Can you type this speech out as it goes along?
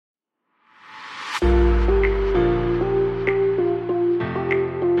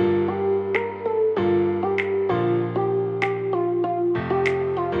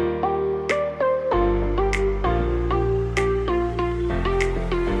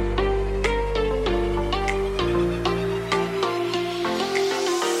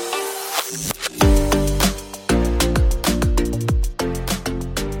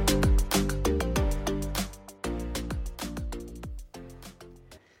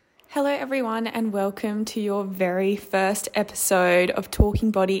Hello everyone and welcome to your very first episode of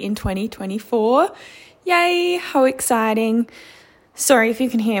Talking Body in 2024. Yay, how exciting. Sorry if you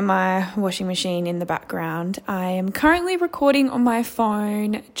can hear my washing machine in the background. I am currently recording on my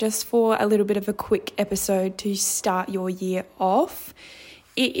phone just for a little bit of a quick episode to start your year off.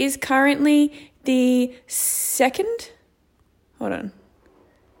 It is currently the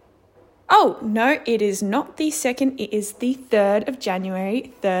it is not the 2nd, it is the 3rd of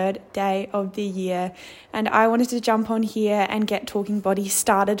January, 3rd day of the year. And I wanted to jump on here and get Talking Body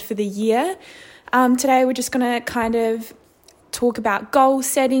started for the year. Today we're just going to kind of talk about goal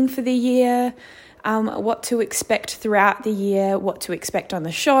setting for the year, what to expect throughout the year, what to expect on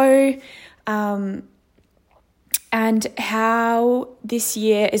the show, and how this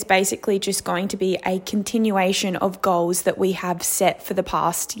year is basically just going to be a continuation of goals that we have set for the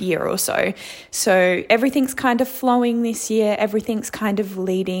past year or so. So everything's kind of flowing this year. Everything's kind of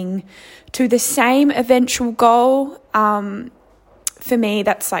leading to the same eventual goal. For me,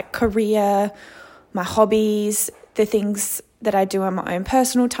 that's like career, my hobbies, the things that I do on my own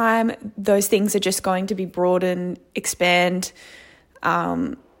personal time. Those things are just going to be broaden, expand,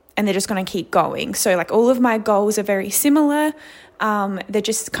 and they're just going to keep going. So like all of my goals are very similar. They're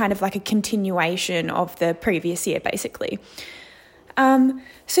just kind of like a continuation of the previous year, basically.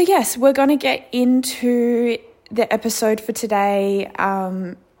 So yes, we're going to get into the episode for today.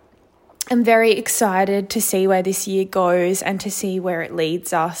 I'm very excited to see where this year goes and to see where it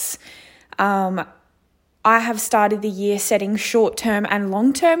leads us. I have started the year setting short-term and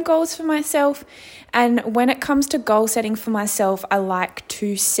long-term goals for myself. And when it comes to goal setting for myself, I like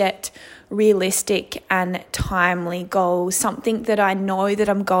to set realistic and timely goals, something that I know that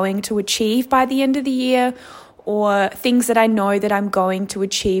I'm going to achieve by the end of the year, or things that I know that I'm going to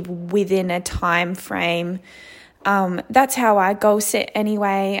achieve within a time frame. That's how I goal set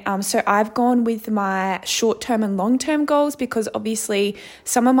anyway. So I've gone with my short-term and long-term goals because obviously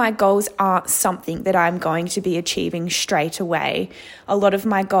some of my goals aren't something that I'm going to be achieving straight away. A lot of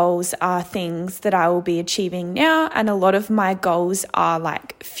my goals are things that I will be achieving now, and a lot of my goals are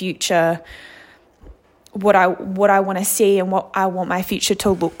like future, what I want to see and what I want my future to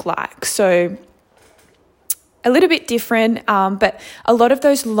look like. So a little bit different, but a lot of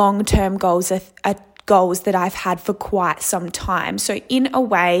those long-term goals are goals that I've had for quite some time. So in a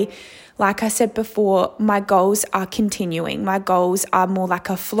way, like I said before, my goals are continuing. My goals are more like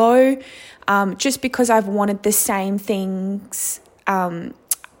a flow, just because I've wanted the same things,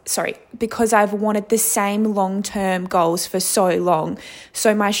 because I've wanted the same long-term goals for so long.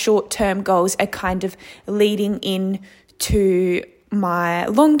 So my short-term goals are kind of leading in to my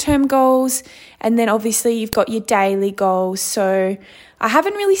long-term goals. And then obviously you've got your daily goals. So I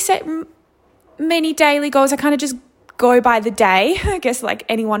haven't really set many daily goals. I kind of just go by the day, I guess, like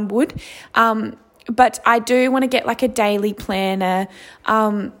anyone would. But I do want to get like a daily planner.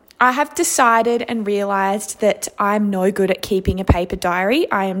 I have decided and realized that I'm no good at keeping a paper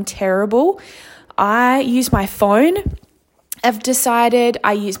diary. I am terrible. I use my phone. I've decided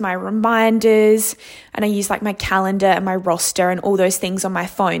I use my reminders and I use like my calendar and my roster and all those things on my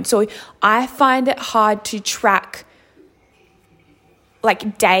phone. So I find it hard to track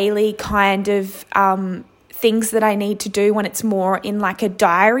like daily kind of things that I need to do when it's more in like a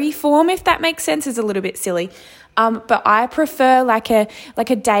diary form, if that makes sense. It's a little bit silly. But I prefer like a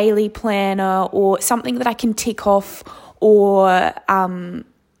daily planner or something that I can tick off or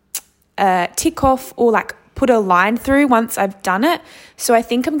like put a line through once I've done it. So I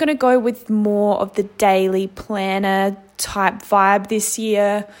think I'm going to go with more of the daily planner type vibe this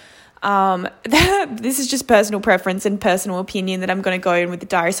year. This is just personal preference and personal opinion that I'm going to go in with the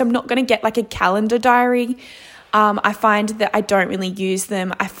diary. So I'm not going to get like a calendar diary. I find that I don't really use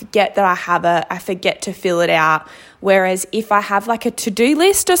them. I forget that I have it. I forget to fill it out. Whereas if I have like a to-do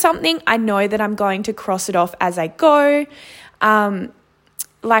list or something, I know that I'm going to cross it off as I go.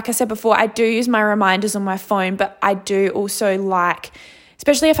 Like I said before, I do use my reminders on my phone, but I do also like,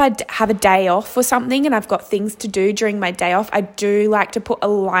 especially if I have a day off or something and I've got things to do during my day off, I do like to put a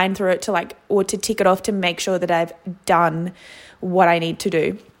line through it or to tick it off to make sure that I've done what I need to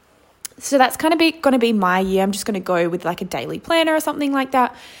do. So that's kind of going to be my year. I'm just going to go with like a daily planner or something like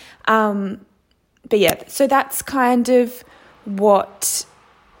that. But yeah, so that's kind of what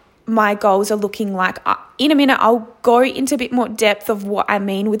my goals are looking like. In a minute, I'll go into a bit more depth of what I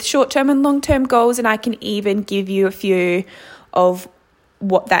mean with short-term and long-term goals, and I can even give you a few of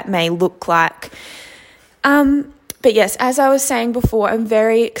what that may look like. But yes, as I was saying before, I'm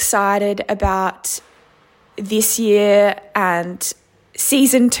very excited about this year and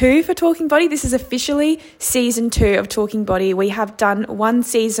season 2 for Talking Body. This is officially season 2 of Talking Body. We have done 1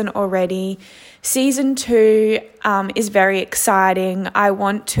 season already. Season 2 is very exciting. I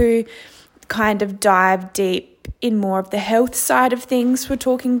want to kind of dive deep in more of the health side of things for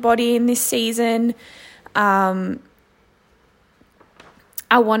Talking Body in this season. I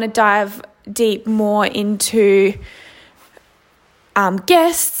want to dive deep more into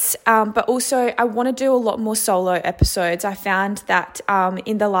guests, but also I want to do a lot more solo episodes. I found that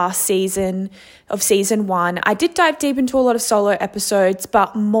in the last season of season 1, I did dive deep into a lot of solo episodes,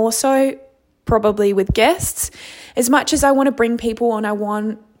 but more so probably with guests. As much as I want to bring people on, I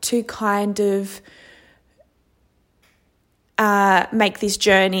want to kind of make this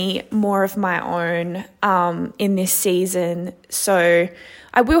journey more of my own in this season. So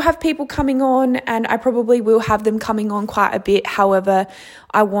I will have people coming on, and I probably will have them coming on quite a bit. However,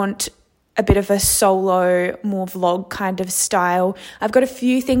 I want a bit of a solo, more vlog kind of style. I've got a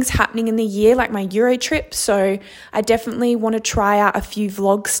few things happening in the year, like my Euro trip, so I definitely want to try out a few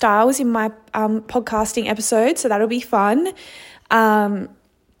vlog styles in my podcasting episodes, so that'll be fun.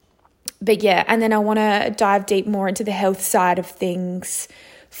 But yeah, and then I want to dive deep more into the health side of things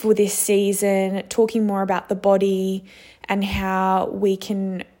for this season, talking more about the body and how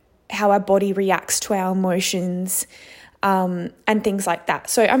our body reacts to our emotions, and things like that.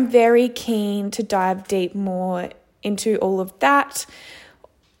 So I'm very keen to dive deep more into all of that.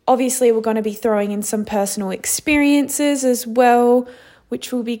 Obviously, we're going to be throwing in some personal experiences as well,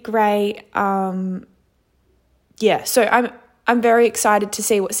 which will be great. So I'm very excited to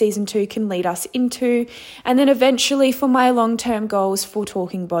see what season 2 can lead us into. And then eventually for my long-term goals for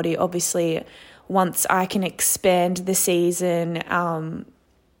Talking Body, obviously once I can expand the season and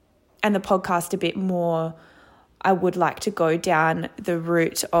the podcast a bit more, I would like to go down the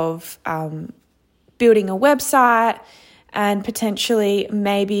route of building a website and potentially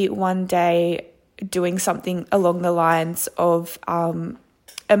maybe one day doing something along the lines of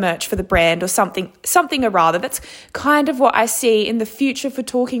a merch for the brand or something or rather. That's kind of what I see in the future for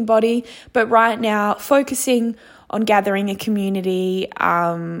Talking Body. But right now, focusing on gathering a community,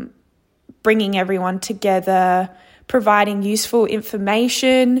 bringing everyone together, providing useful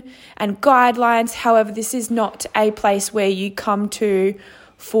information and guidelines. However, this is not a place where you come to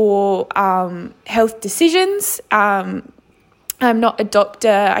for health decisions. I'm not a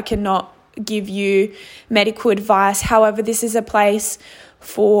doctor. I cannot give you medical advice. However, this is a place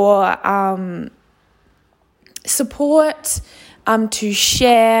for support, to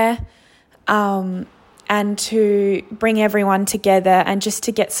share, and to bring everyone together and just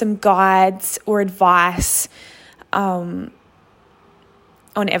to get some guides or advice on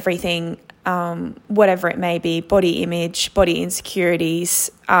everything, whatever it may be, body image, body insecurities,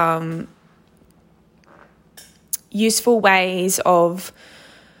 useful ways of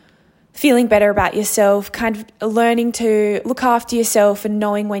feeling better about yourself, kind of learning to look after yourself and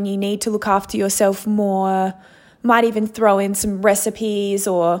knowing when you need to look after yourself more. Might even throw in some recipes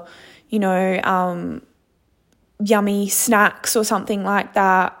or, yummy snacks or something like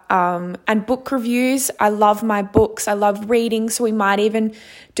that. And book reviews. I love my books. I love reading. So we might even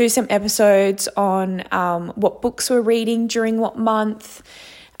do some episodes on what books we're reading during what month.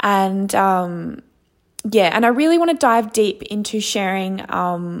 And and I really want to dive deep into sharing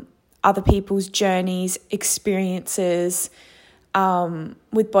other people's journeys, experiences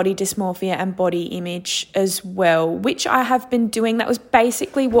with body dysmorphia and body image as well, which I have been doing. That was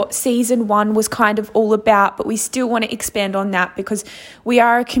basically what season 1 was kind of all about, but we still want to expand on that because we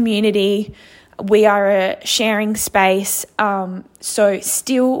are a community, we are a sharing space, so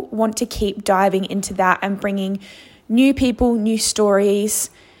still want to keep diving into that and bringing new people, new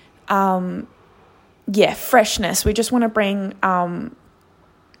stories, freshness. We just want to bring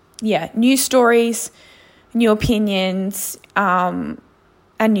new stories, new opinions,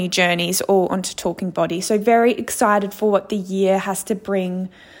 and new journeys all onto Talking Body. So very excited for what the year has to bring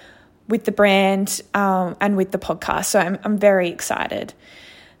with the brand and with the podcast. So I'm very excited.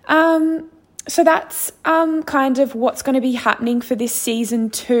 So that's kind of what's going to be happening for this season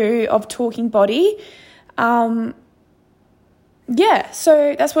 2 of Talking Body. So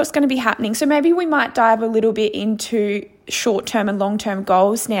that's what's going to be happening. So maybe we might dive a little bit into short-term and long-term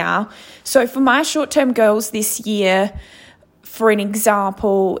goals now. So for my short-term goals this year, for an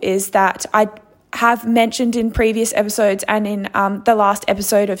example, is that I have mentioned in previous episodes and in the last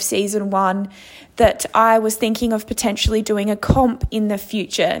episode of season 1 that I was thinking of potentially doing a comp in the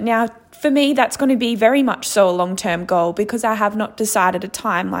future. Now, for me, that's going to be very much so a long-term goal because I have not decided a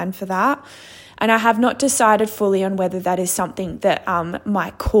timeline for that. And I have not decided fully on whether that is something that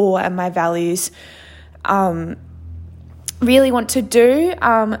my core and my values really want to do.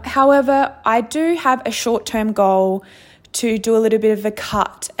 However, I do have a short-term goal to do a little bit of a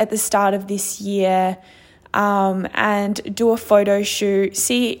cut at the start of this year, and do a photo shoot,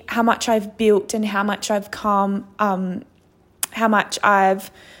 see how much I've built and how much I've come, how much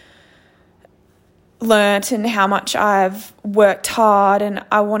I've learnt and how much I've worked hard, and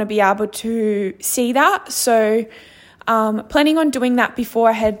I want to be able to see that. So planning on doing that before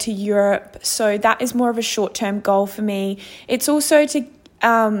I head to Europe. So that is more of a short-term goal for me. It's also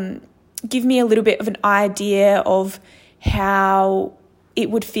to give me a little bit of an idea of how it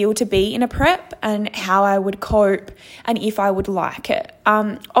would feel to be in a prep and how I would cope and if I would like it.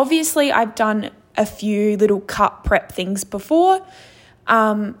 Obviously, I've done a few little cut prep things before,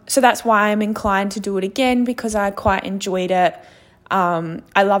 so that's why I'm inclined to do it again, because I quite enjoyed it.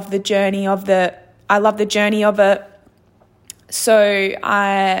 I love the journey of it. So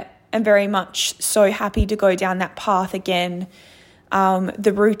I am very much so happy to go down that path again,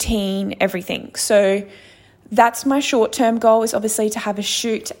 the routine, everything. So that's my short-term goal, is obviously to have a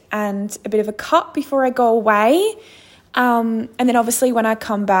shoot and a bit of a cut before I go away. And then obviously when I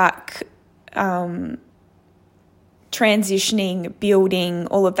come back, transitioning, building,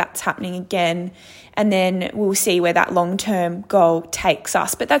 all of that's happening again. And then we'll see where that long-term goal takes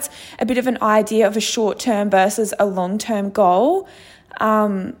us. But that's a bit of an idea of a short-term versus a long-term goal.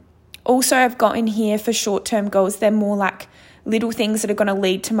 Also, I've got in here for short-term goals, they're more like little things that are going to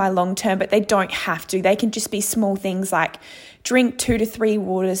lead to my long-term, but they don't have to. They can just be small things like drink 2 to 3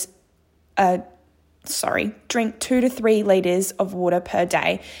 litres of water per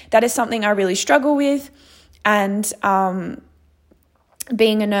day. That is something I really struggle with. And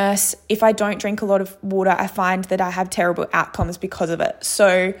being a nurse, if I don't drink a lot of water, I find that I have terrible outcomes because of it. So,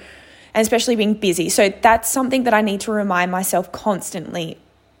 and especially being busy. So that's something that I need to remind myself constantly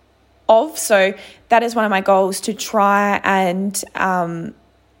of. So that is one of my goals, to try and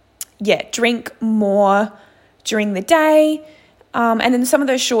drink more during the day. And then some of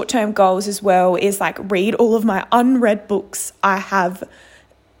those short-term goals as well is like read all of my unread books I have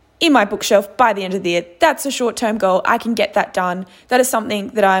in my bookshelf by the end of the year. That's a short-term goal. I can get that done. That is something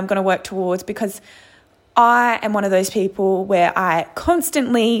that I'm going to work towards, because I am one of those people where I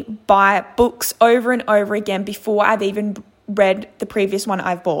constantly buy books over and over again before I've even read the previous one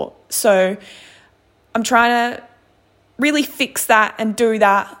I've bought. So I'm trying to really fix that and do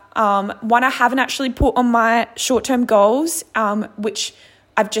that. One I haven't actually put on my short-term goals, which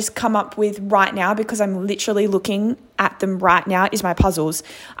I've just come up with right now because I'm literally looking at them right now, is my puzzles.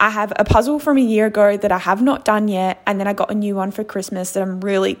 I have a puzzle from a year ago that I have not done yet, and then I got a new one for Christmas that I'm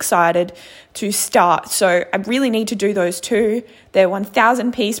really excited to start. So I really need to do those two. They're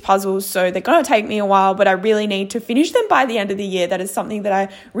 1,000-piece puzzles, so they're going to take me a while, but I really need to finish them by the end of the year. That is something that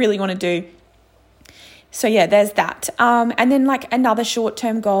I really want to do. So yeah, there's that. And then like another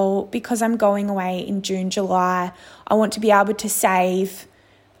short-term goal, because I'm going away in June, July, I want to be able to save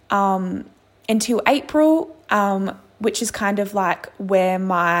until April, which is kind of like where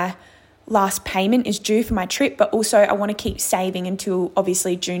my last payment is due for my trip. But also I want to keep saving until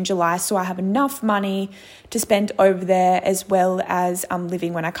obviously June, July, so I have enough money to spend over there, as well as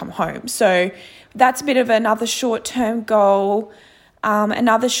living when I come home. So that's a bit of another short-term goal.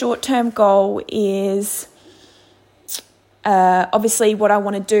 Another short-term goal is obviously what I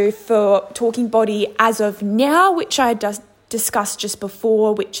want to do for Talking Body as of now, which I discussed just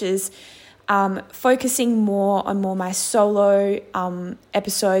before, which is focusing more on my solo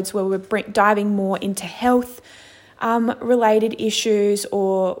episodes where we're diving more into health related issues,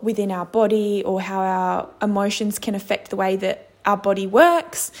 or within our body, or how our emotions can affect the way that our body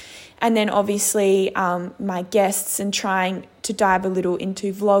works. And then obviously my guests, and trying to dive a little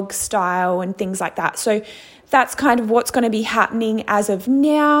into vlog style and things like that. So that's kind of what's going to be happening as of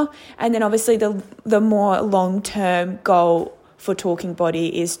now. And then obviously the more long-term goal for Talking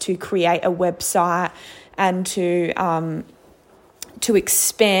Body is to create a website and to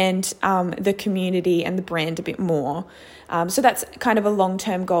expand the community and the brand a bit more. So that's kind of a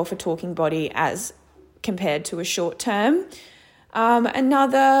long-term goal for Talking Body as compared to a short-term.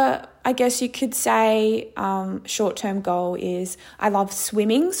 Another, I guess you could say, short-term goal is I love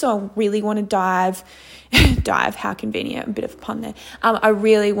swimming, so I really want to dive, how convenient, a bit of a pun there. I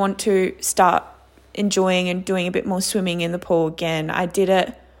really want to start enjoying and doing a bit more swimming in the pool again. I did it,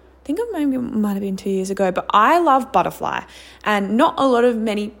 I think it might have been 2 years ago, but I love butterfly, and not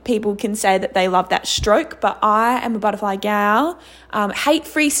many people can say that they love that stroke, but I am a butterfly gal. Hate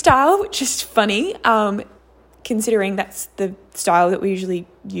freestyle, which is funny, considering that's the style that we usually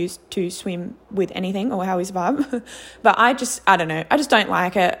use to swim with anything, or how we survive. But I don't know. I just don't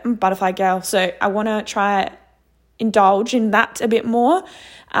like it. I'm a butterfly girl, so I want to try indulge in that a bit more.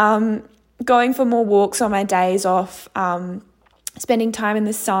 Going for more walks on my days off, spending time in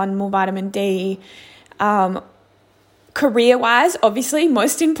the sun, more vitamin D. Career-wise, obviously,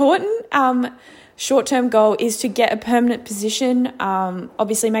 most important, short-term goal is to get a permanent position.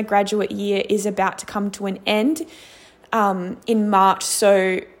 Obviously, my graduate year is about to come to an end in March,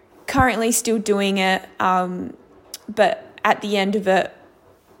 so currently still doing it, but at the end of it,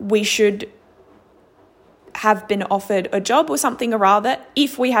 we should have been offered a job or something, or rather,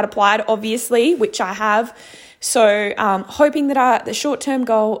 if we had applied, obviously, which I have. So hoping that the short-term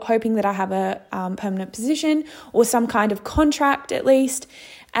goal, hoping that I have a permanent position or some kind of contract at least.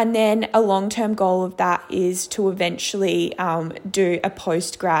 And then a long-term goal of that is to eventually do a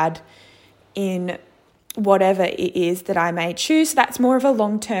post-grad in whatever it is that I may choose. So that's more of a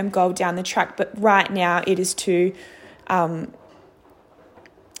long-term goal down the track. But right now it is to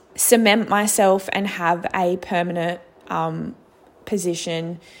cement myself and have a permanent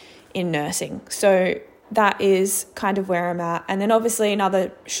position in nursing. So that is kind of where I'm at. And then obviously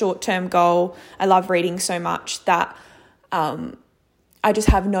another short-term goal, I love reading so much that I just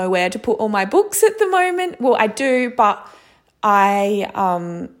have nowhere to put all my books at the moment. Well, I do, but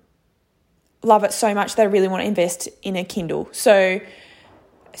I love it so much that I really want to invest in a Kindle. So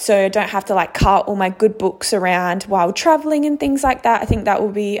I don't have to cart all my good books around while traveling and things like that. I think that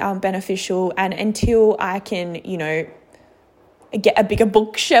will be beneficial. And until I can, get a bigger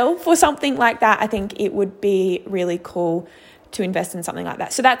bookshelf or something like that, I think it would be really cool to invest in something like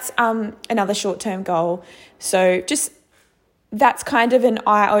that. So that's another short-term goal. So just that's kind of an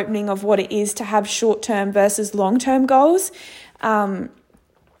eye-opening of what it is to have short-term versus long-term goals. And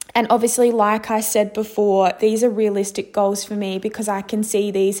obviously, like I said before, these are realistic goals for me because I can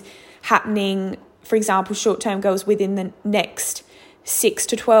see these happening, for example, short-term goals within the next 6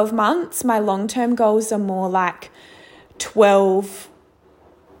 to 12 months. My long-term goals are more 12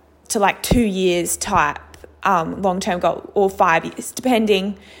 to 2 years type long-term goal, or 5 years,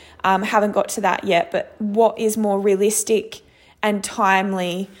 depending. Haven't got to that yet, but what is more realistic and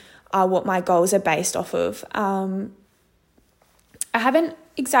timely are what my goals are based off of. I haven't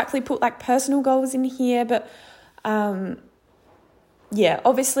exactly put personal goals in here, but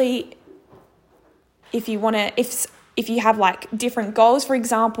obviously if you want to, if you have different goals, for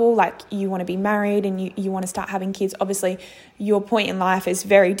example, you want to be married and you want to start having kids, obviously your point in life is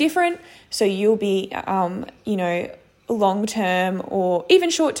very different. So you'll be, long-term or even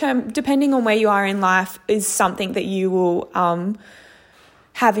short-term, depending on where you are in life, is something that you will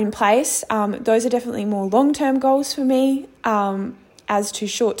have in place. Those are definitely more long-term goals for me as to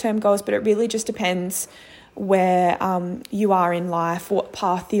short-term goals, but it really just depends where you are in life, what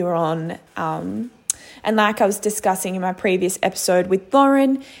path you're on. And like I was discussing in my previous episode with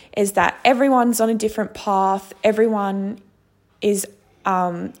Lauren, is that everyone's on a different path. Everyone is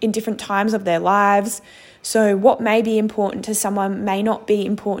in different times of their lives. So what may be important to someone may not be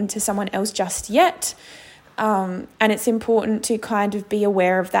important to someone else just yet. And it's important to kind of be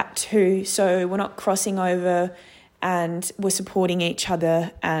aware of that too. So we're not crossing over and we're supporting each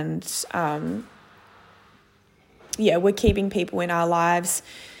other and, we're keeping people in our lives.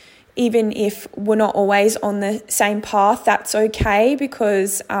 Even if we're not always on the same path, that's okay,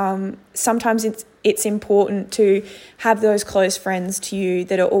 because sometimes it's important to have those close friends to you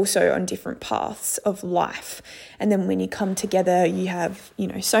that are also on different paths of life. And then when you come together, you have,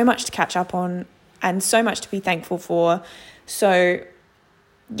 so much to catch up on and so much to be thankful for. So,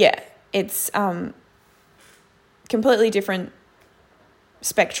 it's completely different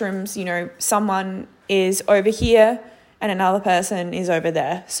spectrums. Someone is over here and another person is over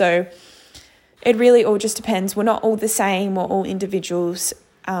there. So it really all just depends. We're not all the same. We're all individuals.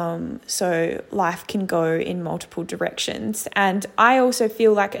 So life can go in multiple directions. And I also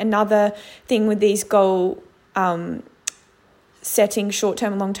feel like another thing with these goal setting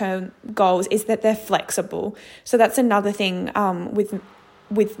short-term and long-term goals is that they're flexible. So that's another thing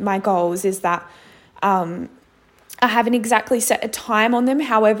with my goals, is that I haven't exactly set a time on them.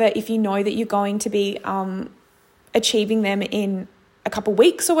 However, if you know that you're going to be achieving them in a couple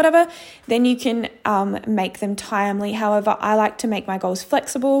weeks or whatever, then you can make them timely. However, I like to make my goals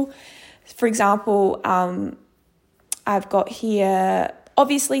flexible. For example, I've got here,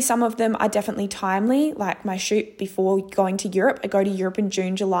 obviously some of them are definitely timely, like my shoot before going to Europe. I go to Europe in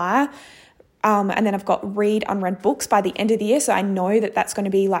June, July. And then I've got read unread books by the end of the year. So I know that that's going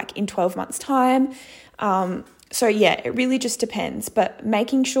to be in 12 months time. It really just depends. But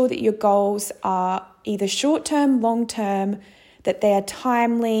making sure that your goals are either short-term, long-term, that they are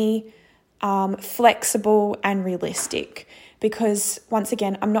timely, flexible and realistic. Because once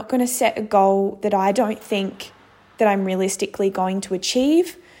again, I'm not going to set a goal that I don't think that I'm realistically going to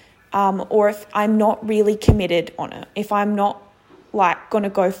achieve, or if I'm not really committed on it, if I'm not like going to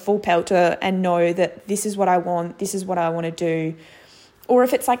go full pelter and know that this is what I want, this is what I want to do, or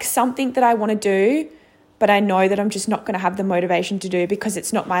if it's like something that I want to do, but I know that I'm just not going to have the motivation to do because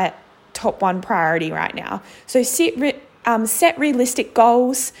it's not my top one priority right now. So set realistic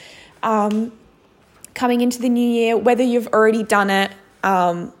goals coming into the new year, whether you've already done it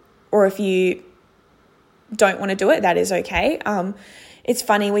or if you don't want to do it, that is okay. It's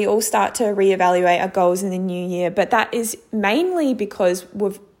funny, we all start to reevaluate our goals in the new year, but that is mainly because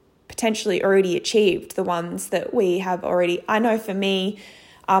we've potentially already achieved the ones that we have already. I know for me,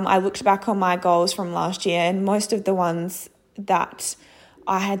 I looked back on my goals from last year, and most of the ones that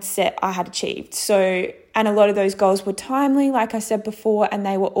I had set, I had achieved. So, and a lot of those goals were timely, like I said before, and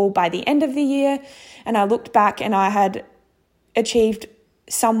they were all by the end of the year. And I looked back and I had achieved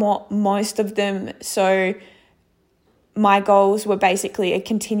somewhat most of them. So my goals were basically a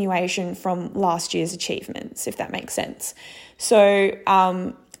continuation from last year's achievements, if that makes sense. So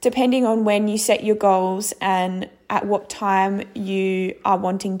depending on when you set your goals and at what time you are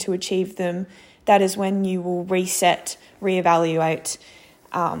wanting to achieve them, that is when you will reset, reevaluate,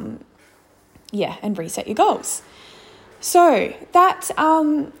 and reset your goals. So that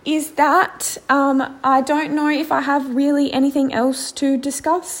is that. I don't know if I have really anything else to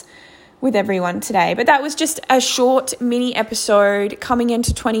discuss with everyone today, but that was just a short mini episode coming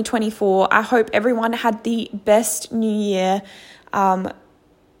into 2024. I hope everyone had the best new year.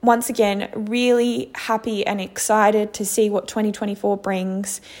 Once again, really happy and excited to see what 2024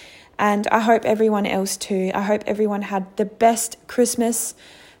 brings. And I hope everyone else too. I hope everyone had the best Christmas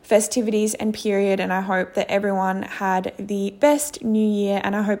festivities and period. And I hope that everyone had the best new year.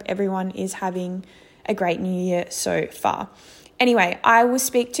 And I hope everyone is having a great new year so far. Anyway, I will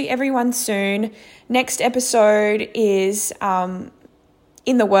speak to everyone soon. Next episode is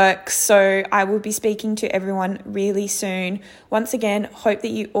in the works, so I will be speaking to everyone really soon. Once again, hope that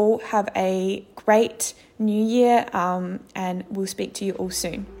you all have a great new year, and we'll speak to you all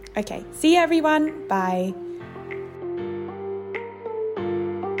soon. Okay, see you everyone. Bye.